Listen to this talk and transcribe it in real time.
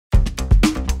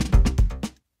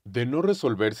De no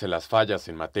resolverse las fallas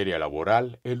en materia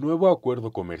laboral, el nuevo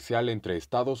acuerdo comercial entre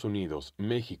Estados Unidos,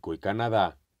 México y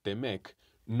Canadá, T-Mec,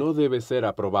 no debe ser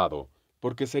aprobado,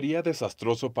 porque sería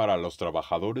desastroso para los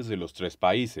trabajadores de los tres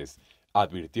países,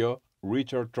 advirtió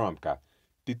Richard Trumka,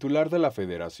 titular de la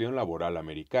Federación Laboral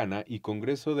Americana y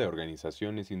Congreso de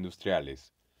Organizaciones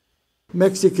Industriales. The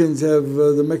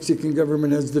Mexican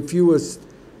government has the fewest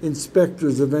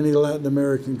inspectors of any Latin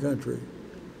American country.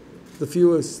 The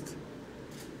fewest.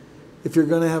 If you're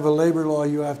going to have a labor law,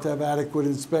 you have to have adequate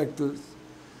inspectors.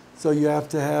 So you have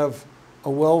to have a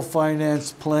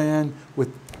well-financed plan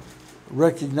with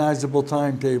recognizable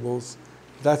timetables.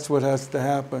 That's what has to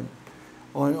happen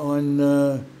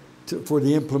for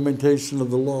the implementation of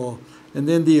the law. And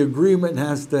then the agreement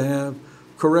has to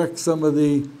correct some of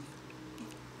the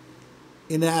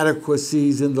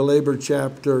inadequacies in the labor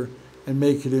chapter and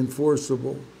make it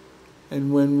enforceable.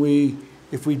 And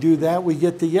if we do that, we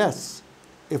get the yes.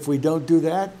 If we don't do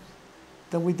that,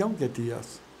 then we don't get the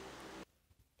yes.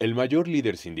 El mayor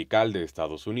líder sindical de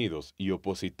Estados Unidos y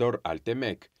opositor al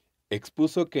T-Mec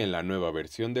expuso que en la nueva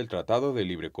versión del Tratado de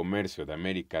Libre Comercio de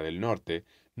América del Norte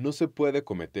no se puede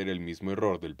cometer el mismo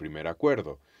error del primer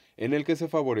acuerdo, en el que se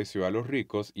favoreció a los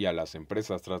ricos y a las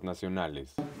empresas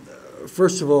transnacionales.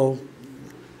 First of all,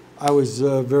 I was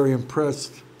very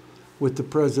impressed with the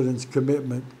president's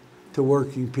commitment to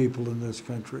working people in this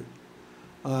country.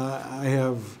 I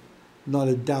have not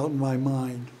a doubt in my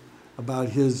mind about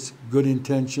his good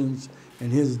intentions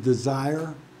and his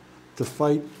desire to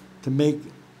fight,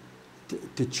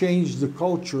 to change the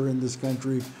culture in this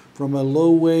country from a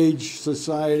low-wage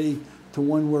society to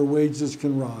one where wages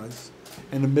can rise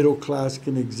and a middle class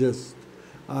can exist.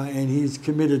 And he's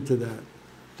committed to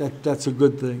that. That's a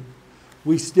good thing.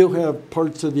 We still have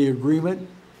parts of the agreement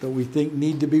that we think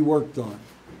need to be worked on.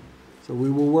 So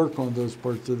we will work on those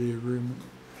parts of the agreement.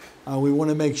 We want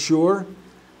to make sure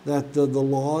that the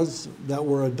laws that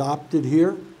were adopted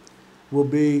here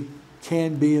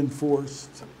can be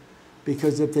enforced.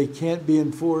 Because if they can't be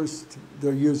enforced,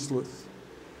 they're useless.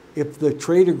 If the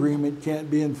trade agreement can't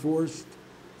be enforced,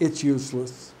 it's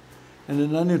useless. And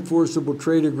an unenforceable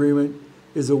trade agreement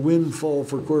is a windfall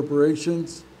for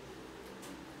corporations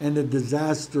and a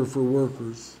disaster for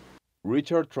workers.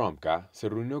 Richard Trumka se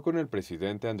reunió con el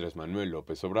presidente Andrés Manuel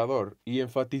López Obrador y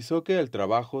enfatizó que el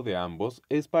trabajo de ambos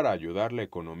es para ayudar la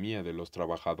economía de los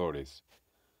trabajadores.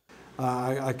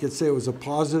 I could say it was a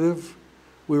positive.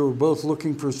 We were both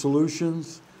looking for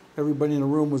solutions. Everybody in the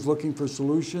room was looking for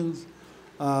solutions.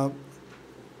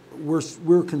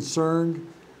 We're concerned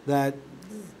that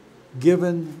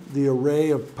given the array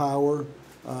of power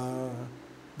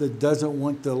that doesn't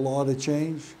want the law to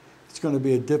change, it's going to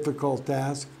be a difficult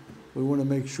task. We want to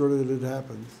make sure that it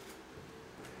happens.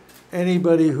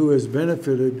 Anybody who has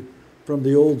benefited from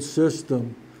the old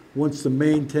system wants to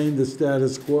maintain the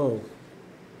status quo.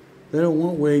 They don't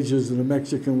want wages of the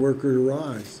Mexican worker to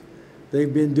rise.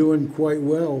 They've been doing quite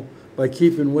well by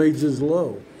keeping wages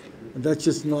low. And that's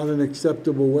just not an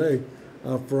acceptable way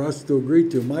for us to agree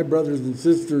to. My brothers and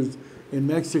sisters in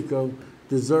Mexico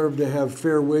deserve to have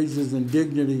fair wages and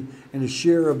dignity and a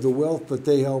share of the wealth that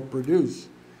they help produce.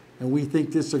 And we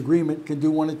think this agreement can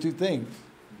do one of two things.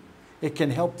 It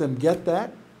can help them get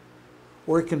that,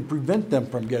 or it can prevent them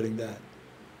from getting that.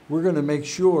 We're going to make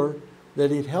sure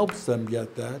that it helps them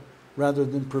get that rather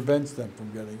than prevents them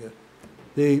from getting it.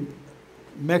 The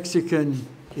Mexican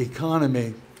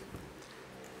economy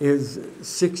is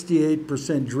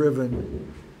 68%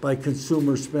 driven by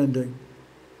consumer spending.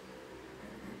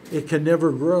 It can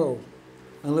never grow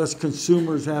unless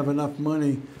consumers have enough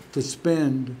money to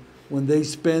spend. When they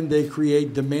spend, they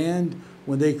create demand.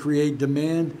 When they create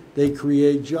demand, they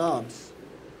create jobs.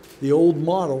 The old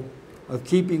model of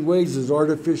keeping wages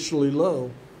artificially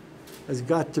low has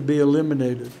got to be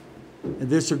eliminated. And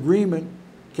this agreement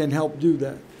can help do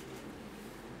that.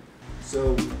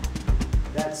 So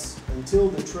that's until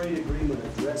the trade agreement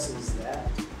addresses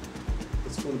that,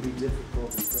 it's going to be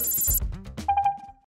difficult.